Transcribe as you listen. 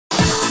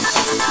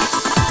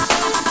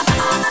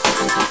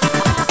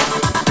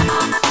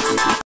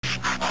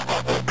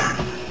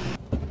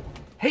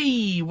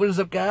What is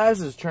up, guys?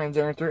 This is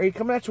Trans3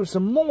 coming at you with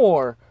some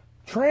more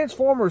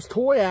Transformers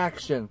toy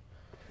action.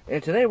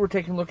 And today we're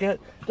taking a look at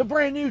the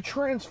brand new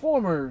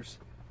Transformers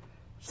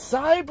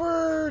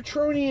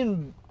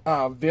Cybertronian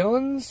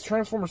Villains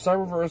Transformers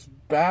Cyberverse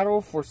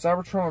Battle for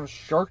Cybertron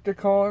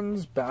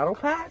Sharkticons Battle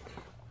Pack.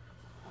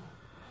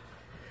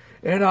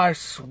 And I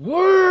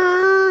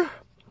swear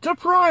to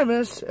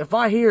Primus, if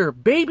I hear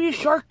Baby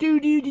Shark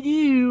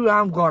doo-doo-doo-doo,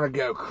 I'm gonna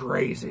go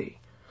crazy.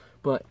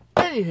 But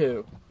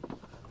anywho,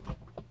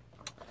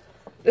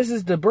 this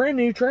is the brand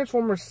new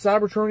Transformers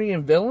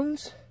Cybertronian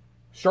Villains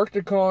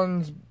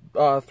Sharkticons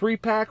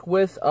 3-pack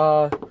with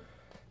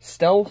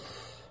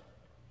Stealth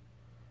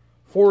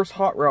Force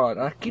Hot Rod.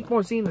 I keep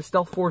on seeing the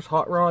Stealth Force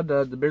Hot Rod,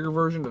 the bigger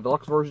version, the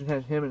deluxe version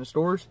has him in the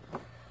stores.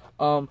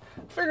 I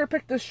figured I'd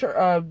pick this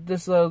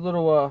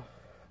little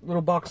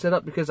box set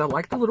up because I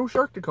like the little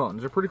Sharkticons.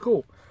 They're pretty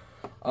cool.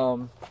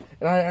 And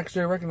I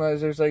actually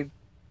recognize there's like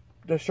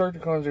the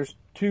Sharkticons. There's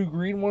 2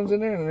 green ones in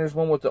there, and there's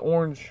one with the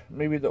orange.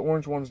 Maybe the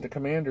orange one's the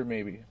Commander.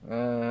 Maybe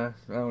I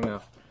don't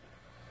know.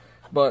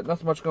 But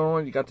nothing much going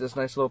on. You got this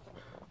nice little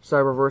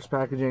cyberverse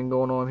packaging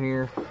going on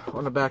here.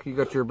 On the back, you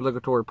got your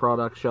obligatory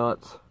product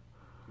shots.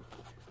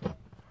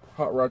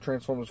 Hot Rod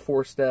transforms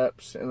 4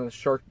 steps, and then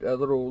the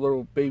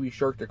little baby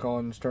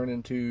Sharkticons turn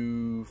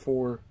into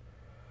 4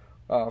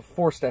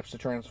 steps to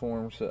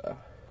transform. So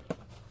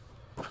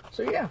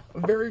yeah,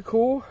 very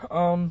cool.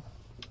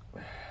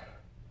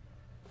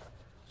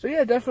 So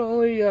yeah,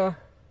 definitely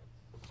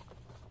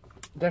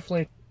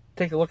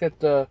take a look at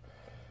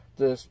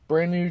this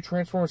brand new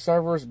Transformers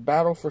Cyberverse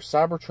Battle for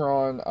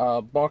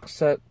Cybertron box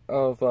set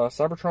of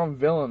Cybertron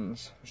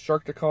Villains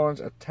Sharkticons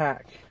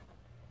Attack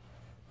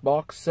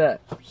box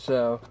set.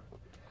 So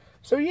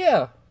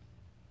yeah,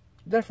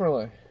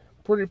 definitely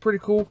pretty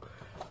cool.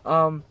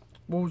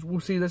 We'll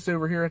see this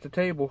over here at the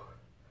table.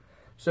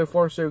 So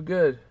far, so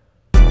good.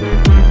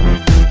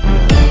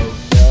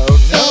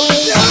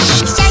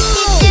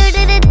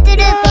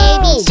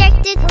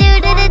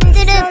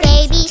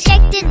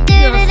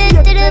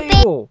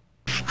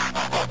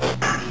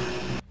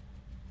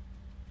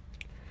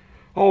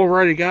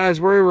 Alrighty, guys,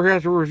 we're over here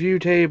at the review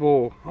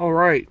table.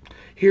 Alright,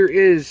 here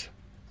is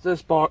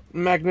this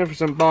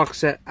magnificent box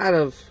set out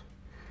of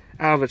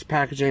its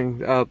packaging.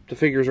 The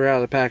figures are out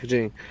of the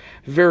packaging.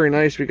 Very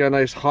nice. We got a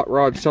nice Hot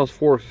Rod, Stealth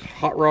Force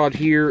Hot Rod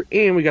here,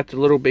 and we got the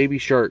little baby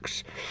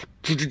sharks.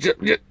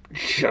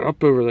 Shut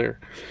up over there.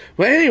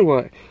 But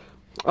anyway,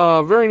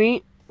 very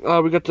neat.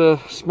 We got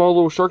the small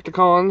little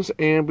Sharkticons,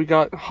 and we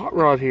got Hot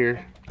Rod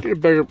here. Get a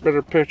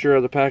better picture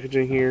of the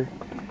packaging here.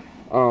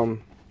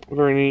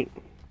 Very neat.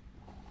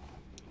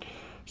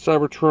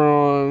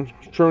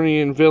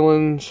 Cybertronian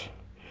Villains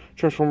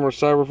Transformers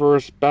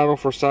Cyberverse Battle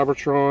for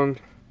Cybertron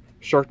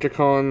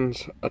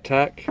Sharkticons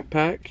Attack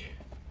Pack.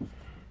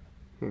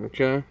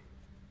 Okay.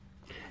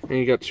 And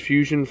you got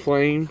Fusion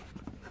Flame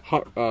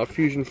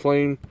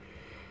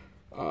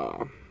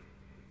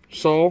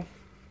Saw.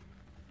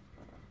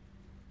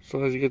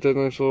 So as you get that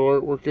nice little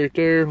artwork right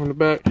there on the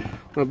back.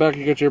 On the back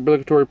you got your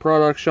obligatory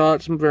product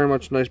shots. Very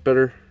much nice,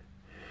 better.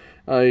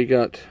 You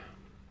got,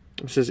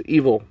 it says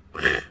Evil.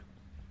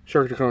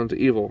 Sharkticons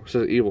Evil. It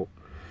says Evil.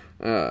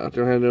 Don't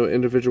have no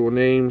individual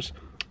names.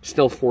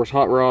 Stealth Force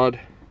Hot Rod.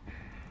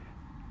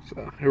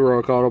 So,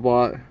 Heroic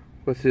Autobot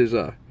with his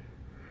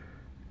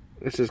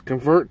this is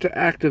Convert to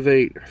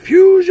Activate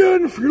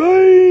Fusion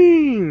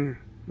Flame.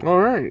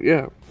 Alright,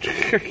 yeah.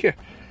 Yeah.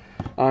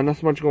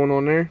 Nothing much going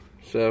on there.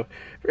 So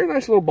very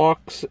nice little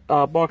box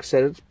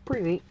set. It's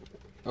pretty neat.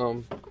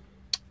 So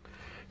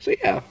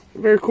yeah,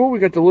 very cool. We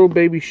got the little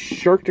baby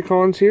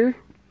Sharkticons here.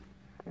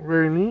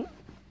 Very neat.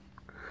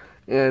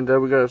 And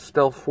we got a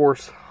Stealth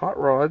Force Hot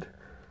Rod,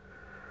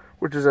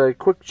 which is a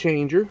quick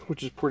changer,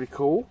 which is pretty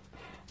cool.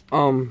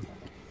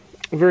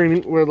 Very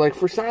neat. Well, like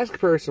for size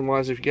comparison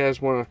wise, if you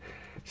guys want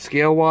to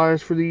scale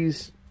wise for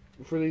these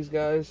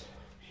guys,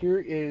 here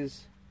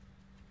is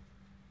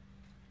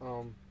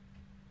grab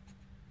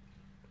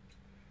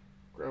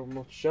them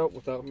off the shelf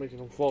without making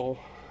them fall.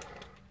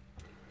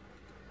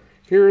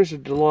 Here is a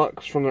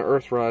deluxe from the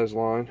Earthrise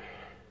line.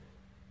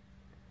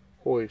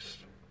 Hoist.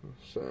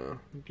 So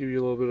give you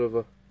a little bit of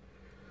a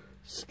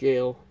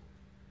scale.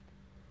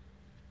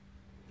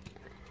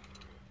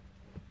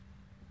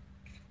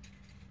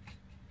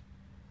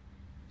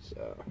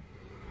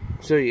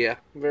 So yeah,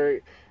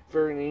 very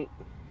neat.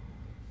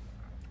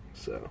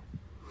 So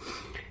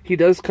he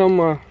does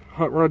come.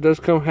 Hot Rod does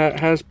come.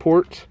 Has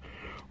ports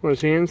on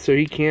his hands, so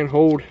he can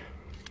hold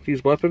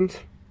these weapons.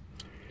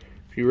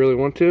 If you really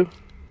want to,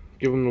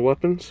 give him the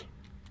weapons.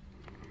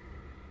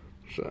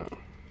 So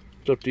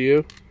it's up to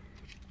you.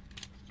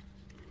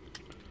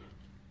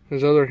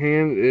 His other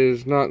hand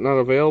is not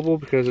available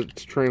because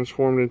it's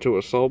transformed into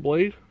a saw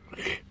blade.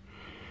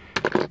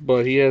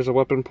 But he has a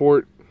weapon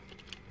port.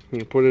 You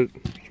can put his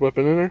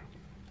weapon in there.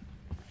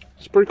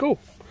 It's pretty cool.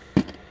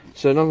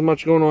 So nothing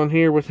much going on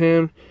here with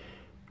him.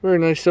 Very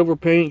nice silver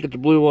paint. Get the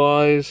blue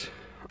eyes.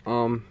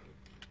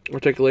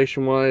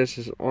 Articulation wise,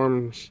 his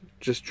arms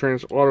just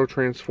auto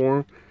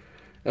transform.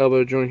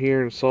 Elbow joint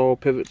here and saw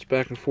pivots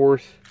back and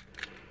forth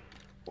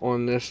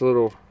on this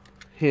little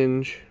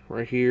hinge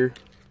right here.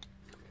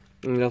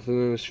 And nothing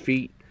in his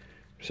feet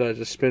besides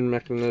a spin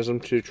mechanism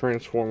to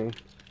transform him.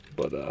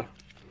 But,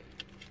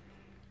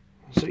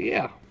 so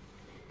yeah.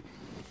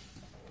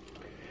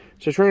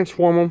 So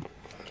transform him,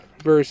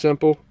 very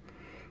simple.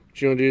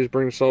 What you want to do is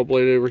bring the saw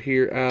blade over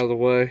here out of the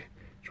way.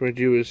 What you want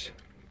to do is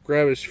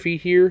grab his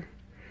feet here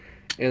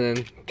and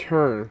then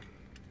turn.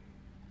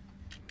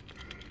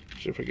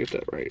 See if I get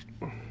that right.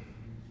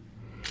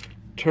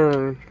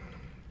 Turn,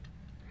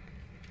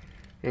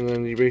 and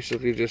then you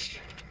basically just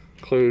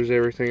close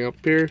everything up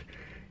here,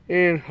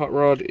 and Hot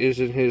Rod is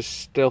in his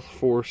stealth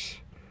force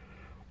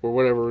or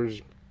whatever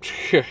his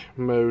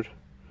mode,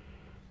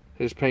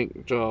 his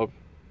paint job.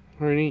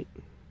 Very neat,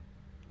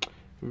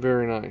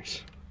 very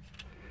nice.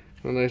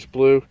 A nice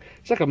blue.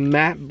 It's like a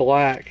matte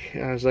black.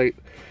 I was like,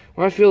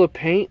 when I feel the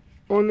paint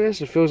on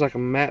this, it feels like a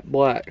matte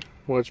black.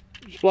 Well, it's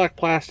black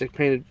plastic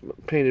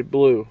painted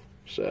blue.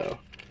 So,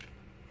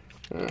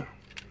 you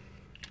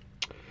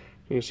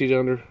can see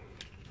down there.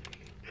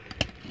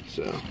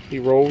 So he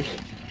rolls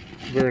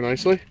very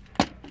nicely.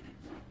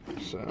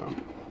 So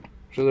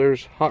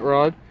there's Hot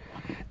Rod.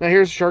 Now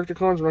here's the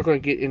Sharkticons. I'm not going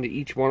to get into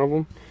each one of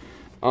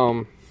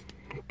them.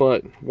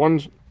 But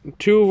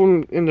two of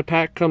them in the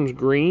pack comes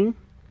green.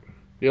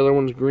 The other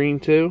one's green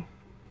too,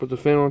 with the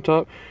fin on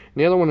top.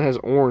 And the other one has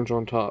orange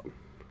on top.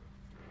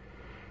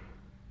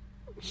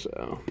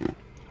 So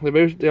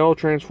they all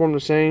transform the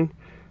same.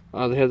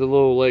 They have the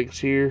little legs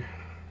here.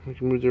 They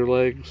can move their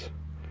legs.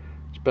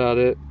 That's about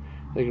it.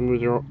 They can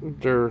move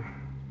their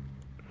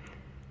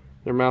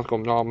mouth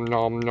going nom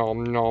nom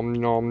nom nom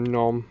nom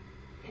nom.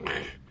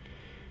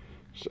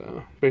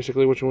 So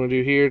basically, what you want to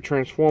do here,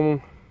 transform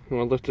them. You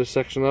want to lift this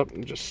section up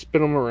and just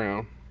spin them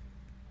around.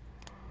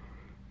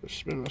 Just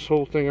spin this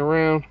whole thing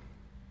around.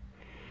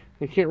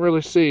 You can't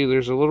really see.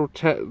 There's a little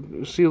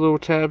tab. See little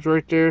tabs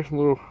right there,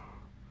 little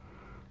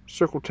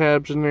circle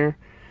tabs in there.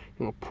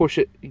 You want to push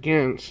it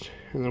against,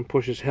 and then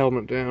push his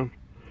helmet down.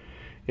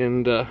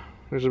 And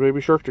there's a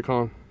baby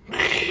Sharkticon.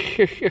 And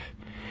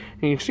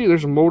you can see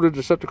there's a molded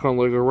Decepticon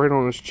logo right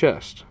on his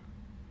chest,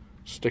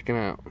 sticking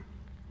out.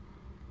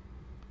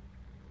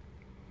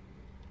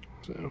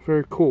 So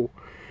very cool.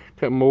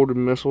 Got molded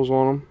missiles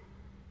on them.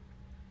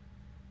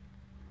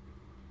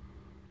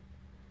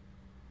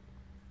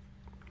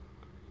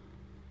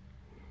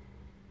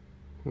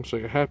 Looks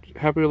like a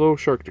happy little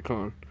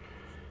Sharkticon.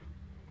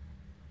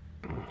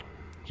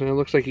 So it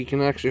looks like he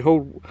can actually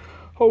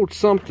hold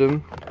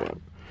something. But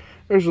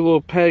there's a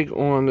little peg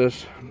on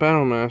this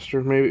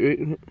Battlemaster.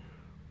 Maybe.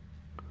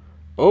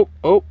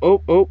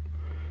 Oh!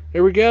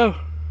 There we go.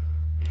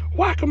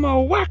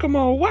 Whack-a-mole,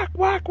 whack-a-mole, whack,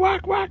 whack,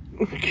 whack, whack.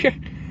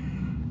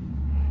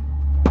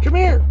 Come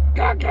here.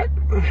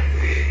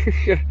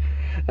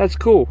 That's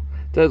cool.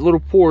 That little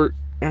port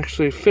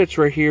actually fits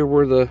right here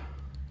where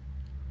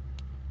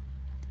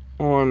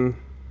on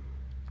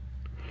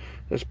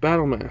this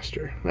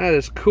Battlemaster. That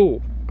is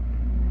cool.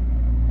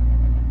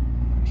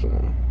 So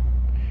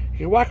you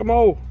can whack 'em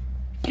all.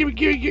 Give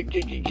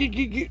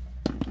me.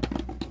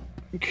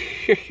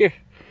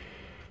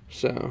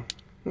 So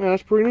yeah,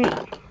 that's pretty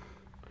neat.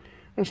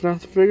 That's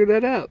not to figure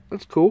that out.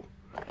 That's cool.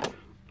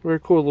 Very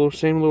cool.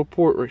 Same little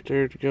port right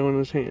there to go in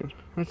his hand.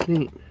 That's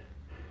neat.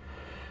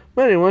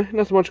 But anyway,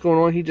 nothing much going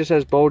on. He just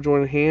has ball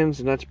jointed hands,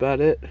 and that's about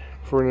it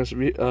for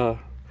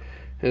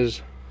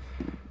his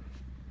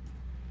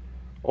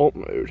alt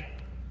mode.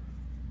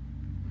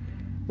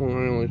 Well,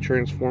 I only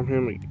transform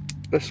him like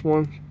this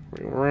one,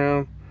 bring him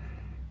around,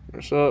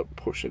 this up,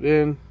 push it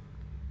in.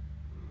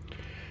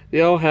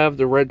 They all have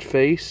the red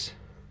face,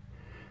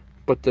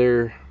 but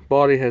their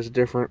body has a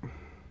different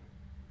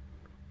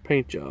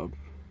paint job.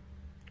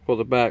 Well,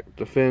 the back,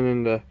 the fin,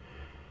 and the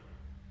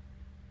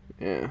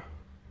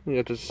you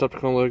got the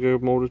Decepticon logo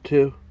molded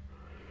too.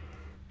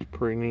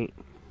 Pretty neat.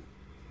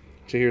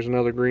 So here's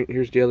another green.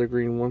 Here's the other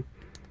green one.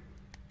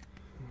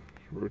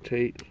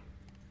 Rotate,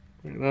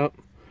 bring it up,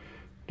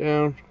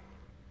 down.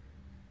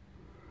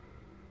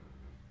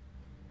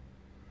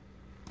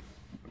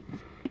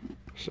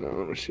 So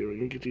let me see if we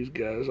can get these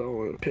guys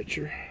all in a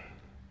picture.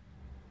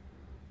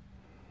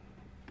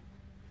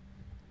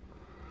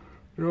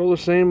 They're all the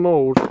same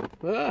mold.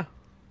 Ah.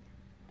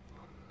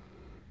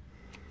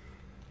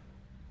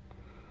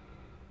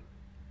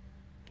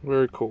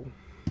 Very cool.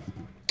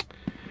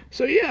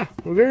 So yeah,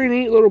 a very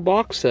neat little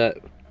box set.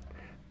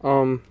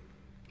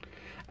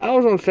 I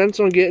was on the fence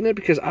on getting it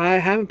because I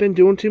haven't been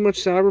doing too much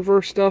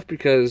cyberverse stuff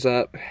because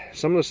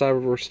some of the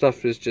cyberverse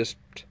stuff is just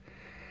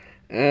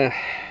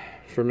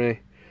for me.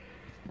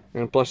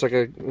 And plus, like,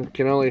 I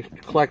can only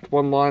collect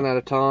one line at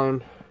a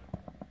time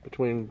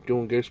between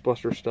doing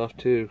Ghostbuster stuff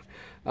too.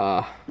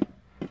 But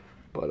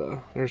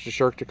there's the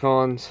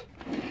Sharkticons,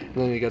 and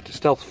then you got the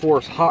Stealth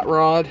Force Hot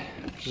Rod,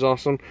 which is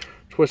awesome.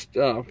 Twist,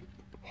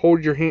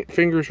 hold your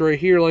fingers right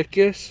here like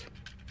this,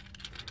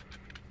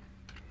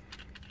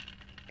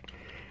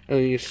 and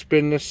then you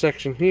spin this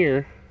section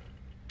here,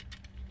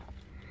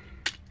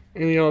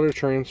 and the auto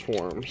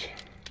transforms.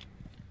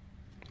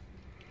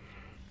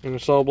 And the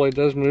saw blade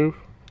does move.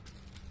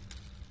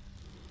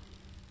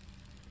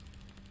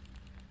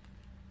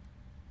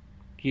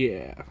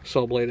 Yeah,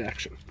 saw blade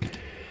action.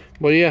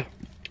 But yeah,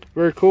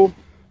 very cool.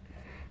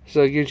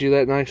 So it gives you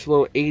that nice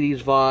little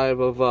 80s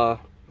vibe of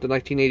the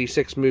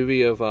 1986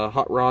 movie of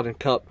Hot Rod and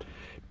Cup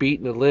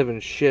beating the living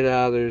shit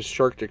out of those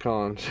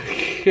Sharkticons.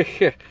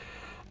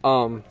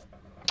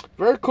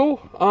 Very cool.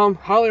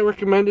 Highly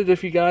recommended.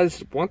 If you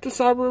guys want the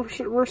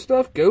cyberverse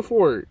stuff, go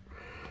for it.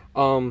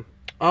 I'm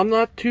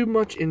not too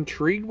much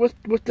intrigued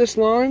with this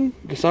line,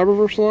 the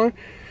cyberverse line,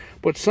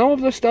 but some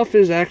of the stuff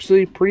is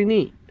actually pretty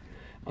neat.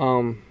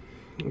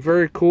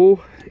 Very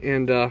cool,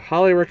 and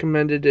highly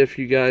recommended if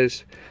you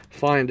guys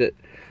find it.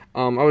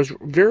 I was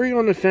very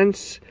on the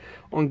fence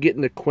on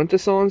getting the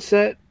Quintesson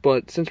set,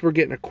 but since we're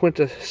getting a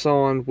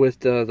Quintesson with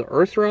the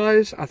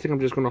Earthrise, I think I'm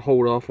just going to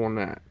hold off on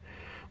that.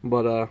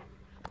 But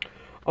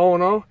all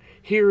in all,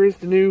 here is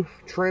the new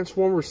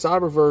Transformers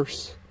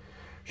Cyberverse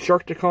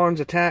Sharkticons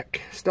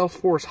Attack Stealth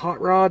Force Hot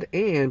Rod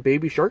and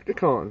Baby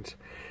Sharkticons.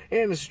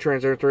 And this is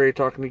Trans-Earth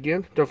talking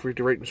again. Don't forget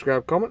to rate and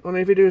subscribe, comment on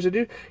any videos I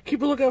do.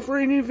 Keep a lookout for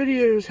any new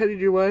videos headed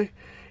your way.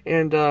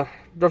 And don't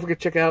forget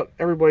to check out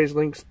everybody's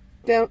links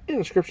down in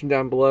the description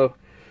down below.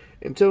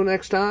 Until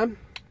next time,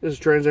 this is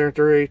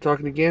Trans-Earth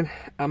talking again.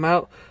 I'm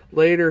out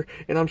later,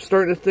 and I'm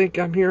starting to think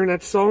I'm hearing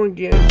that song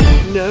again.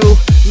 No,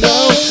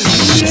 no,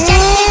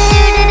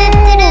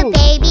 no!